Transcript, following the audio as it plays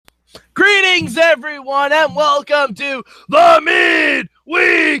Greetings, everyone, and welcome to the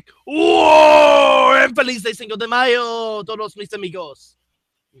Midweek War. And Feliz de Cinco de Mayo, todos mis amigos.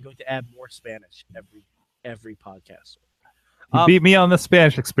 I'm going to add more Spanish every podcast. You beat me on the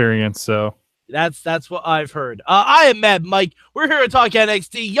Spanish experience, so that's what I've heard. I am Mad Mike. We're here to talk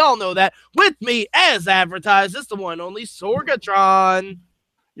NXT. Y'all know that. With me, as advertised, is the one and only Sorgatron.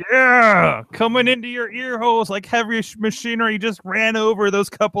 yeah, coming into your ear holes like heavy machinery just ran over those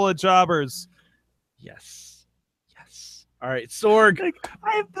couple of jobbers. Yes. All right, Sorg.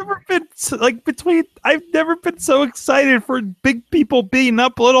 I've never been so excited for big people beating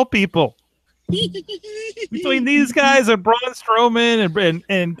up little people. Between these guys and Braun Strowman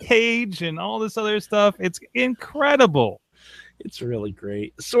and Cage and all this other stuff, it's incredible. It's really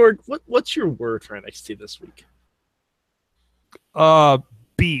great. Sorg, what's your word for NXT this week?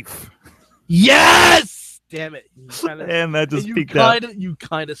 Beef. Yes! Damn it. And that just peaked out. You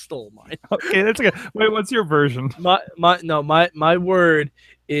kind of stole mine. Okay, that's okay. Wait, what's your version? My word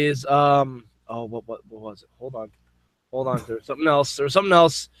is what was it? Hold on. There's something else.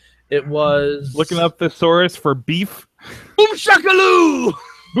 It was looking up thesaurus for beef. Boom shakaloo!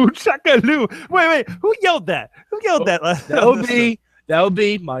 Boom shakaloo! Wait, who yelled that? That would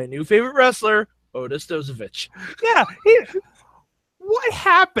be my new favorite wrestler, Otis Dozovich. Yeah, what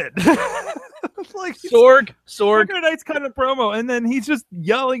happened? Like Sorg. Night's kind of promo, and then he's just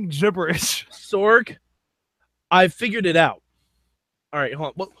yelling gibberish. Sorg, I figured it out. All right,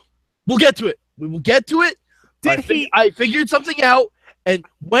 hold on. We'll get to it. We will get to it. I figured something out, and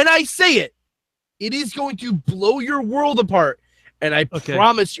when I say it, it is going to blow your world apart. And I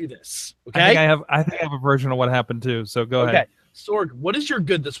promise you this. Okay. I think I have a version of what happened too. So go ahead. Sorg, what is your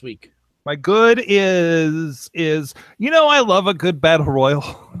good this week? My good is I love a good battle royal.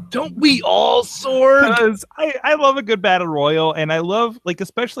 Don't we all, Sorg? Because I love a good battle royal, and I love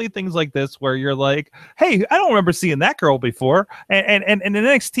especially things like this where you're like, hey, I don't remember seeing that girl before, and in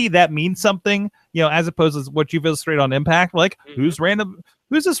NXT that means something, as opposed to what you've illustrated on Impact, like who's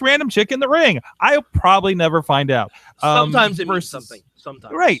this random chick in the ring? I'll probably never find out. Sometimes it means something.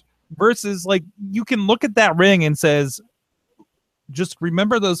 Sometimes, right? Versus you can look at that ring and says, just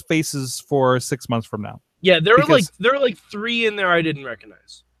remember those faces for 6 months from now. Yeah, there are like three in there I didn't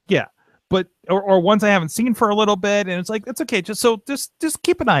recognize. Yeah, but or ones I haven't seen for a little bit, and it's like it's okay. Just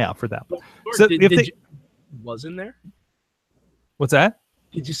keep an eye out for them. So was in there? What's that?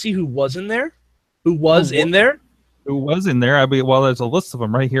 Did you see who was in there? Who was in there? Who was in there? There's a list of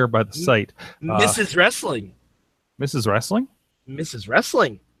them right here by the site. Mrs. Wrestling. Mrs. Wrestling. Mrs.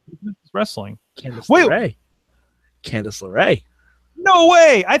 Wrestling. Mrs. Wrestling. Candice LeRae. No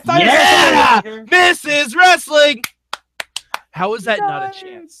way! I thought. Yeah, Mrs. Wrestling. How is that not a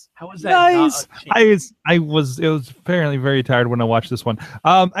chance? How is that nice? Not a chance? It was apparently very tired when I watched this one.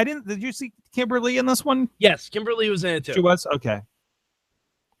 Did you see Kimberly in this one? Yes, Kimberly was in it too. She was? Okay.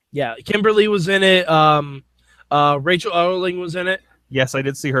 Yeah, Kimberly was in it. Rachel Erling was in it. Yes, I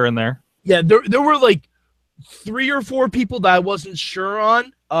did see her in there. Yeah, there were like 3 or 4 people that I wasn't sure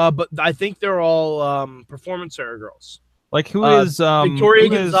on. But I think they're all Performance Center girls. Like who is Victoria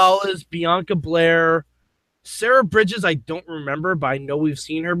Gonzalez, Bianca Blair, Sarah Bridges? I don't remember, but I know we've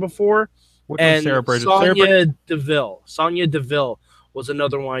seen her before. What was Sarah Bridges? Sonya Deville. Sonya Deville was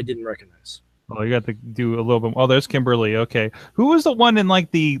another one I didn't recognize. Oh, you got to do a little bit. Oh, there's Kimberly. Okay, who was the one in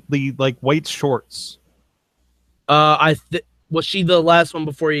the white shorts? Was she the last one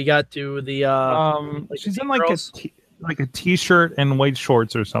before you got to the? She's in a t-shirt and white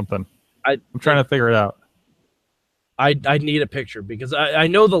shorts or something. I'm trying to figure it out. I need a picture because I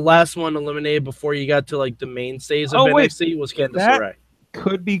know the last one eliminated before you got to the mainstays of NXT was Candice LeRae.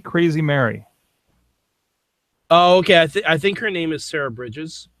 Could be Crazy Mary. Oh, okay. I think her name is Sarah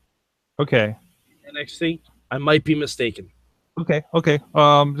Bridges. Okay. NXT. I might be mistaken. Okay.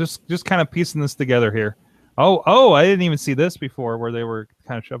 Just kind of piecing this together here. Oh! I didn't even see this before, where they were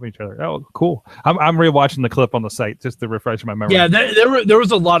kind of shoving each other. Oh, cool! I'm rewatching the clip on the site just to refresh my memory. Yeah, there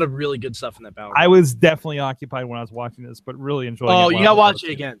was a lot of really good stuff in that battle. I was definitely occupied when I was watching this, but really enjoying it. Oh, you gotta watch it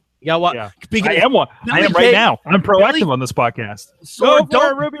again. You gotta watch. Yeah. I am right now. I'm proactive on this podcast. So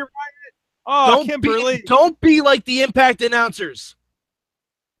don't Ruby Riott. Oh, Kimberly! Don't be like the Impact announcers.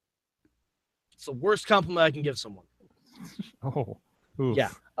 It's the worst compliment I can give someone. Oh, oof. Yeah.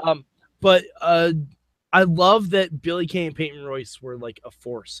 But I love that Billie Kay and Peyton Royce were like a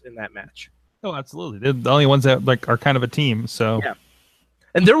force in that match. Oh, absolutely. They're the only ones that are kind of a team. So yeah.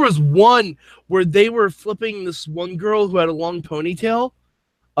 And there was one where they were flipping this one girl who had a long ponytail.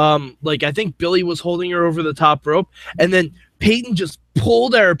 I think Billie was holding her over the top rope, and then Peyton just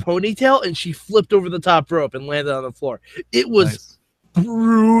pulled at her ponytail and she flipped over the top rope and landed on the floor. It was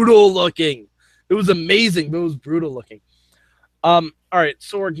brutal looking. It was amazing, but it was brutal looking. All right,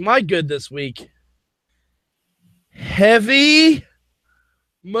 Sorg, my good this week. Heavy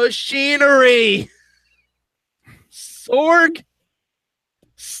machinery. Sorg,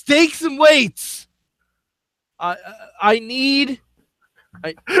 stakes and weights. I need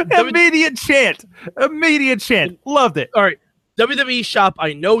immediate chant. Loved it. All right, WWE Shop.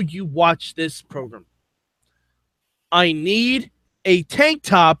 I know you watch this program. I need a tank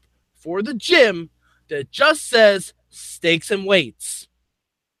top for the gym that just says stakes and weights.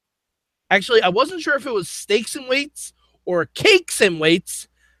 Actually, I wasn't sure if it was stakes and weights or cakes and weights.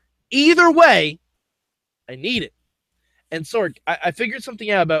 Either way, I need it. And Sorg, I figured something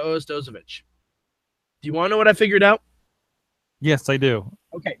out about Otis Dozovic. Do you want to know what I figured out? Yes, I do.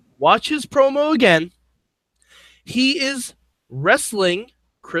 Okay, watch his promo again. He is wrestling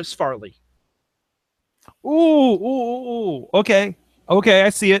Chris Farley. Ooh. Okay, I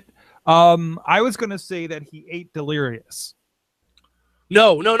see it. I was gonna say that he ate Delirious.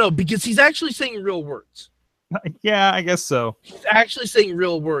 No, because he's actually saying real words. Yeah, I guess so. He's actually saying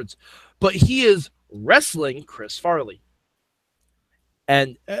real words, but he is wrestling Chris Farley.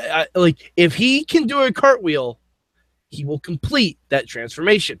 And if he can do a cartwheel, he will complete that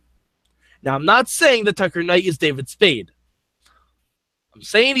transformation. Now, I'm not saying that Tucker Knight is David Spade. I'm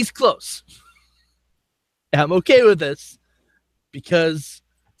saying he's close. And I'm okay with this because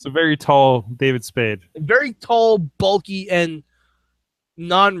it's a very tall David Spade. Very tall, bulky, and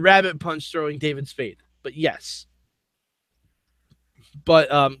non-rabbit punch throwing David Spade. But yes. But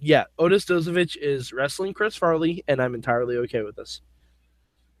yeah, Otis Dozovic is wrestling Chris Farley, and I'm entirely okay with this.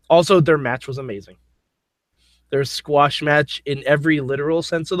 Also, their match was amazing. Their squash match, in every literal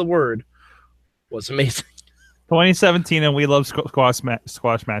sense of the word, was amazing. 2017, and we love squash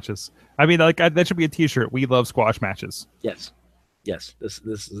matches. I mean, that should be a T-shirt. We love squash matches. Yes. This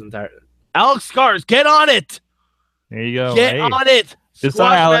is entire. Alex Scars, get on it. There you go. Get on it. Just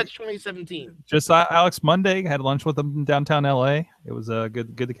squash Alex, match 2017. Just saw Alex Monday. Had lunch with him in downtown LA. It was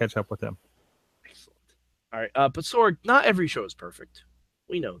good to catch up with him. Excellent. All right, but Sorg, not every show is perfect.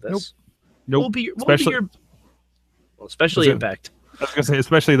 We know this. Nope. Especially Impact. I was gonna say,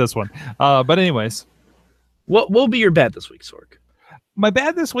 especially this one. But anyways, what will be your bad this week, Sorg? My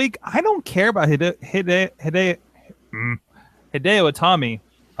bad this week. I don't care about Hideo Itami,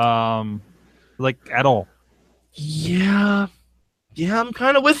 at all. Yeah, I'm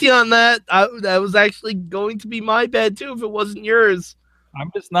kind of with you on that. That was actually going to be my bad too if it wasn't yours. I'm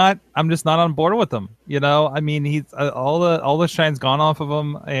just not on board with him. You know, I mean, he's all the shine's gone off of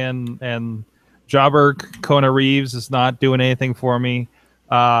him, and Jobber Kona Reeves is not doing anything for me.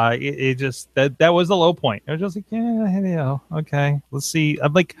 It just that was the low point. It was just like, yeah, okay, let's see.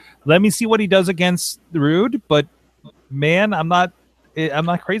 I'm like, let me see what he does against Rude, but man, I'm not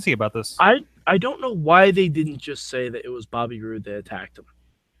crazy about this. I don't know why they didn't just say that it was Bobby Roode that attacked him.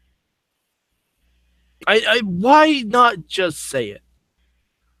 Why not just say it?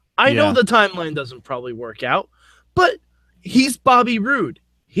 I know the timeline doesn't probably work out, but he's Bobby Roode.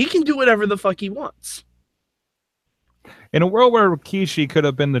 He can do whatever the fuck he wants. In a world where Rikishi could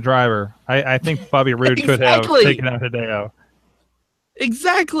have been the driver, I think Bobby Roode could have taken out Hideo.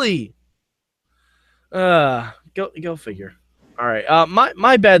 Exactly. Go figure. All right.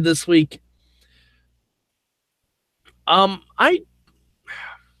 My bad this week. What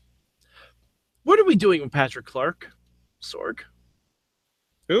are we doing with Patrick Clark, Sorg?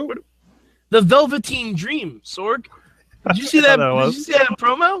 Who? The Velveteen Dream, Sorg. Did you see that? Did you see that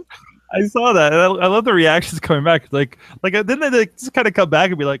promo? I saw that. I love the reactions coming back. Like didn't they just kind of come back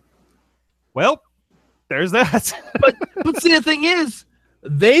and be like, "Well, there's that." but see, the thing is,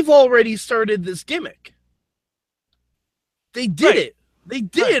 they've already started this gimmick. They did it. They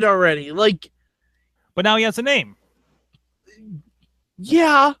did it already. But now he has a name.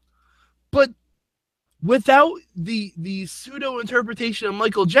 Yeah, but without the pseudo interpretation of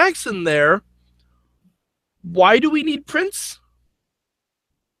Michael Jackson there, why do we need Prince?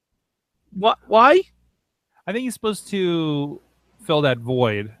 Why? I think he's supposed to fill that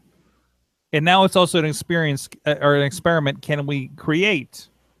void, and now it's also an experience or an experiment. Can we create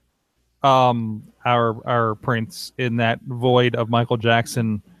our Prince in that void of Michael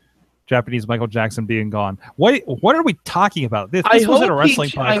Jackson, Japanese Michael Jackson being gone? What are we talking about? This wasn't a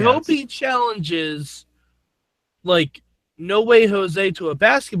wrestling podcast. I hope he challenges No Way Jose to a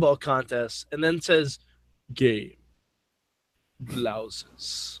basketball contest and then says game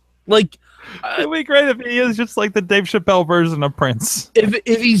blouses. It'd be great if he is just like the Dave Chappelle version of Prince.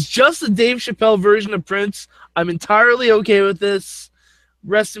 If he's just the Dave Chappelle version of Prince, I'm entirely okay with this.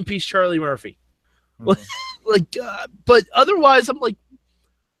 Rest in peace, Charlie Murphy. Mm-hmm. But otherwise, I'm like,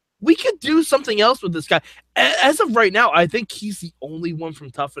 we could do something else with this guy. As of right now, I think he's the only one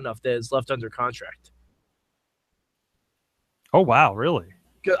from Tough Enough that is left under contract. Oh wow, really?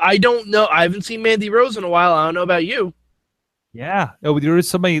 I don't know. I haven't seen Mandy Rose in a while. I don't know about you. Yeah. Oh, there was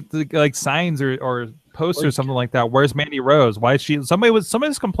somebody like signs or posts or something like that. Where's Mandy Rose? Why is she? Somebody was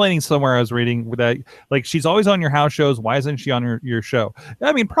complaining somewhere. I was reading that like she's always on your house shows. Why isn't she on your show?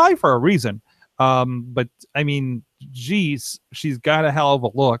 I mean, probably for a reason. But I mean, geez, she's got a hell of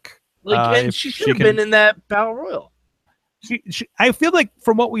a look. And she should have been in that Battle Royal. I feel like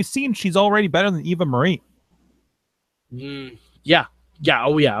from what we've seen, she's already better than Eva Marie. Yeah.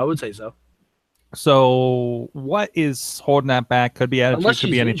 Oh yeah, I would say so. So what is holding that back? Could be attitude, could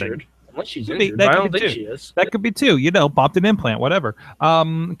be anything. Injured. Unless she's injured, I don't think she is. That could be too. Popped an implant, whatever.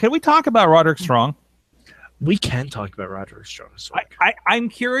 Can we talk about Roderick Strong? We can talk about Roderick Strong. I'm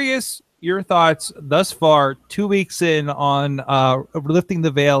curious your thoughts thus far, 2 weeks in on lifting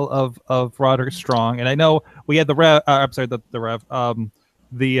the veil of Roderick Strong. And I know we had the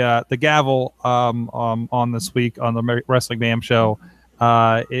gavel on this week on the Wrestling Mayhem show.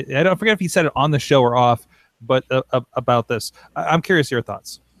 I don't forget if he said it on the show or off, but about this, I'm curious your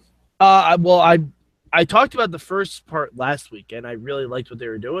thoughts. Well, I talked about the first part last week, and I really liked what they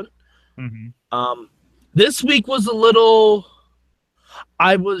were doing. Mm-hmm. This week was a little.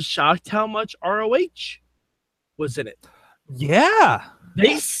 I was shocked how much ROH was in it. Yeah,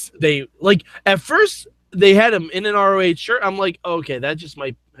 they like at first they had him in an ROH shirt. I'm like, okay, that just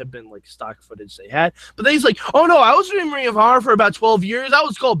might have been like stock footage they had. But then he's like, oh no, I was in Ring of Honor for about 12 years. I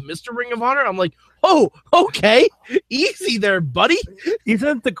was called Mr. Ring of Honor. I'm like, oh, okay, easy there, buddy.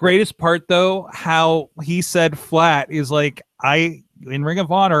 Isn't the greatest part though how he said flat is like, in Ring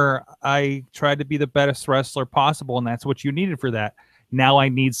of Honor, I tried to be the best wrestler possible, and that's what you needed for that. Now I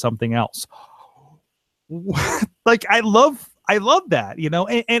need something else. Like I love that,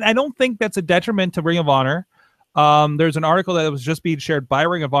 and I don't think that's a detriment to Ring of Honor. There's an article that was just being shared by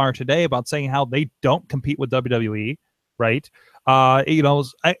Ring of Honor today about saying how they don't compete with WWE, right?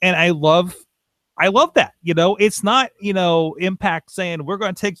 And I love that. It's not, Impact saying we're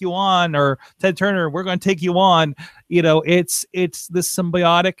going to take you on, or Ted Turner, we're going to take you on. It's this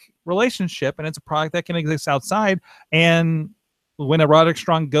symbiotic relationship, and it's a product that can exist outside. And when a Roderick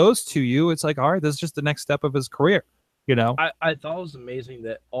Strong goes to you, it's like, all right, this is just the next step of his career. I thought it was amazing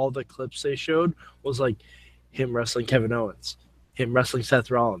that all the clips they showed was like him wrestling Kevin Owens, him wrestling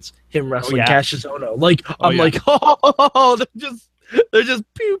Seth Rollins, him wrestling Cassius Ohno. Like they're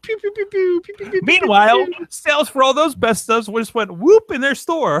just pew pew pew pew pew pew pew. Meanwhile, sales for all those best stuff just went whoop in their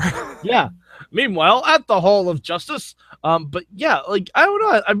store. Yeah. Meanwhile, at the Hall of Justice, but yeah, like I don't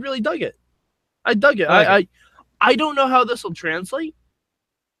know, I really dug it. I dug it. I don't know how this will translate.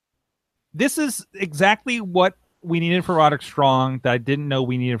 This is exactly what we needed for Roderick Strong that I didn't know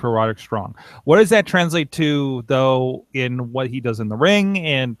we needed for Roderick Strong. What does that translate to, though, in what he does in the ring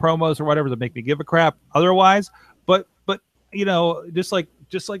and promos or whatever that make me give a crap otherwise? But just like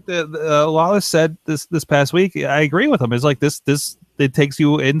the Lawless said this past week, I agree with him. It's like this it takes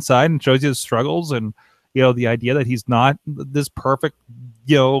you inside and shows you his struggles, and the idea that he's not this perfect,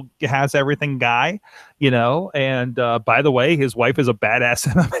 has everything guy, and by the way, his wife is a badass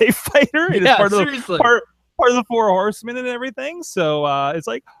MMA fighter. Yeah, seriously. Part of the Four Horsemen and everything. So it's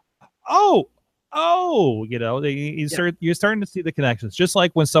like, you're starting to see the connections. Just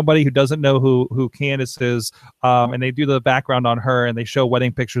like when somebody who doesn't know who Candice is, and they do the background on her, and they show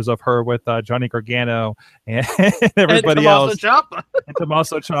wedding pictures of her with Johnny Gargano and everybody else, and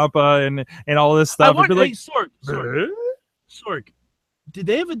Tommaso Ciampa, and all this stuff. I wonder, Sorg, did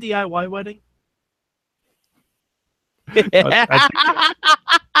they have a DIY wedding?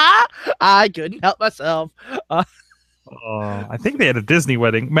 I couldn't help myself. I think they had a Disney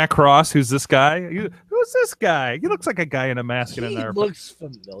wedding. Matt Cross, who's this guy? Who's this guy? He looks like a guy in a mask and in there. He looks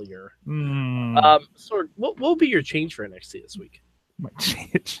familiar. Sorg, what will be your change for NXT this week?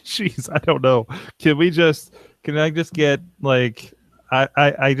 Jeez, I don't know. Can I just get like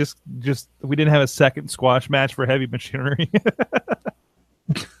I just we didn't have a second squash match for Heavy Machinery.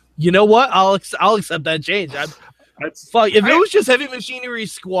 You know what? I'll accept that change. If it was just Heavy Machinery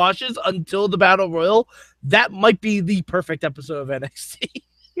squashes until the Battle Royal, that might be the perfect episode of NXT.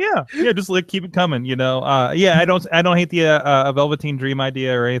 Yeah, just like keep it coming, I don't hate the Velveteen Dream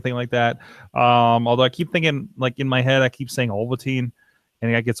idea or anything like that. Although I keep thinking, like in my head, I keep saying Ovaltine,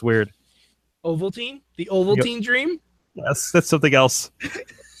 and that gets weird. Ovaltine? The Ovaltine Dream? Yes, that's something else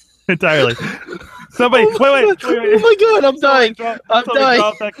entirely. Somebody, wait. Oh my god, I'm dying. I'm dying.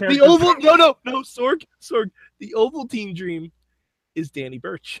 No, Sorg. The Ovaltine Dream is Danny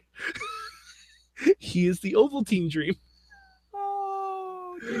Burch. He is the Ovaltine Dream.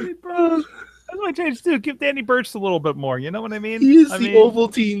 Oh, Danny Burch. That's my change too. Give Danny Burch a little bit more. You know what I mean? He is the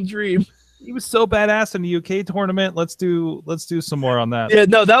Ovaltine dream. He was so badass in the UK tournament. Let's do some more on that. Yeah,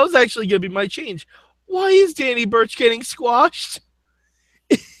 no, that was actually gonna be my change. Why is Danny Burch getting squashed?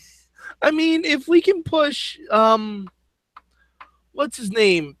 I mean, if we can push what's his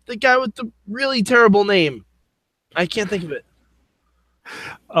name? The guy with the really terrible name. I can't think of it.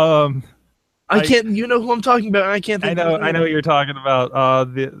 I can't. You know who I'm talking about? I can't think. I know what you're talking about.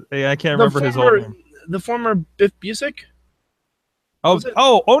 I can't remember his old name. The former Biff Busick.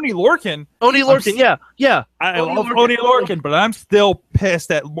 Oney Lorcan. Oney Lorcan, yeah. I love Oney Lorcan, but I'm still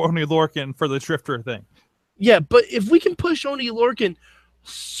pissed at Oney Lorcan for the Drifter thing. Yeah, but if we can push Oney Lorcan,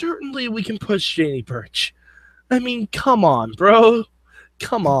 certainly we can push Danny Burch. I mean, come on, bro.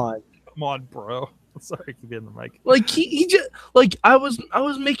 Come on. Come on, bro. Sorry to be in the mic. Like he just like I was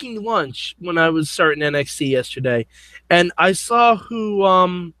making lunch when I was starting NXT yesterday, and I saw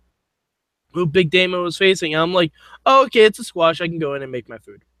who Big Damo was facing. And I'm like, oh, okay, it's a squash. I can go in and make my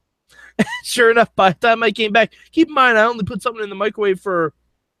food. Sure enough, by the time I came back, keep in mind I only put something in the microwave for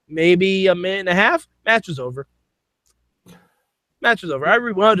maybe a minute and a half. Match was over. I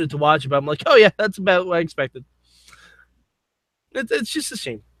rewound it to watch it, but I'm like, oh yeah, that's about what I expected. It's just a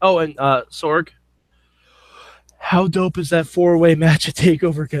shame. Oh, and Sorg. How dope is that 4-way match at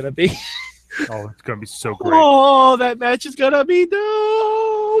TakeOver gonna be? Oh, it's gonna be so great. Oh, that match is gonna be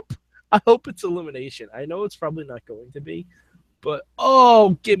dope. I hope it's elimination. I know it's probably not going to be, but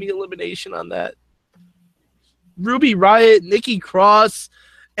oh, give me elimination on that. Ruby Riott, Nikki Cross,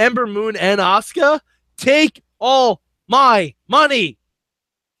 Ember Moon, and Asuka, take all my money.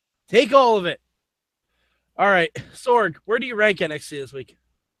 Take all of it. All right, Sorg, where do you rank NXT this week?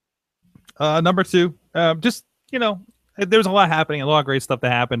 Number 2. Just, there's a lot happening, a lot of great stuff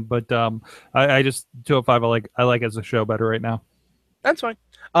that happened, but I just 205 I like as a show better right now. That's fine.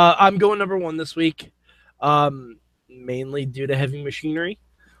 I'm going number 1 this week, mainly due to Heavy Machinery.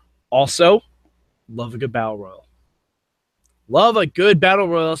 Also, love a good battle royal. Love a good battle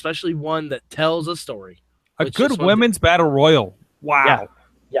royal, especially one that tells a story. A good women's battle royal. Wow.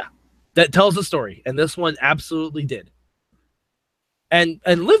 Yeah. That tells a story, and this one absolutely did. And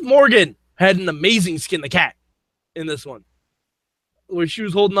Liv Morgan had an amazing skin the cat in this one, where she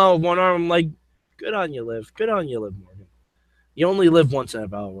was holding on with one arm. I'm like, good on you, Liv. Good on you, Liv Morgan. You only live once in a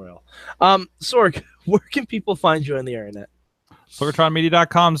battle royal. Sorg, where can people find you on the internet?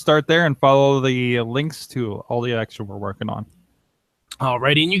 SorgatronMedia.com. Start there and follow the links to all the action we're working on.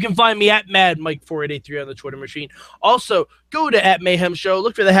 Alrighty, and you can find me at MadMike4883 on the Twitter machine. Also, go to @MayhemShow.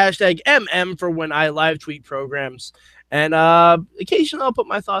 Look for the hashtag MM for when I live tweet programs. And occasionally I'll put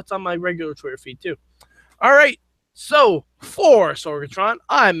my thoughts on my regular Twitter feed too. All right, so for Sorgatron,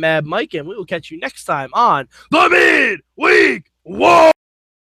 I'm Mad Mike, and we will catch you next time on the Midweek War.